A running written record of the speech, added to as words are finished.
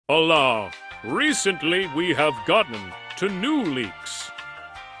Allah, recently we have gotten to new leaks.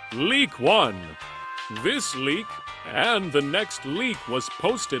 Leak 1. This leak and the next leak was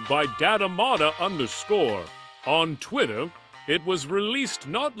posted by Datamata_. On Twitter, it was released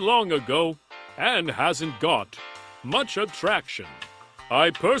not long ago and hasn't got much attraction. I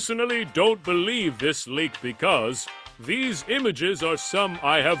personally don't believe this leak because these images are some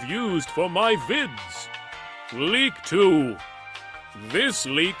I have used for my vids. Leak 2. This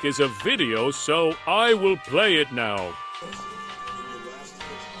leak is a video, so I will play it now.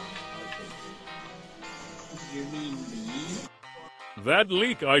 You mean me? That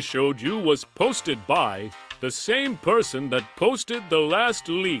leak I showed you was posted by the same person that posted the last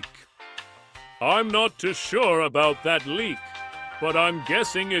leak. I'm not too sure about that leak, but I'm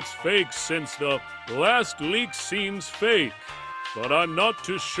guessing it's fake since the last leak seems fake. But I'm not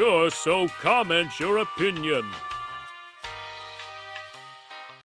too sure, so comment your opinion.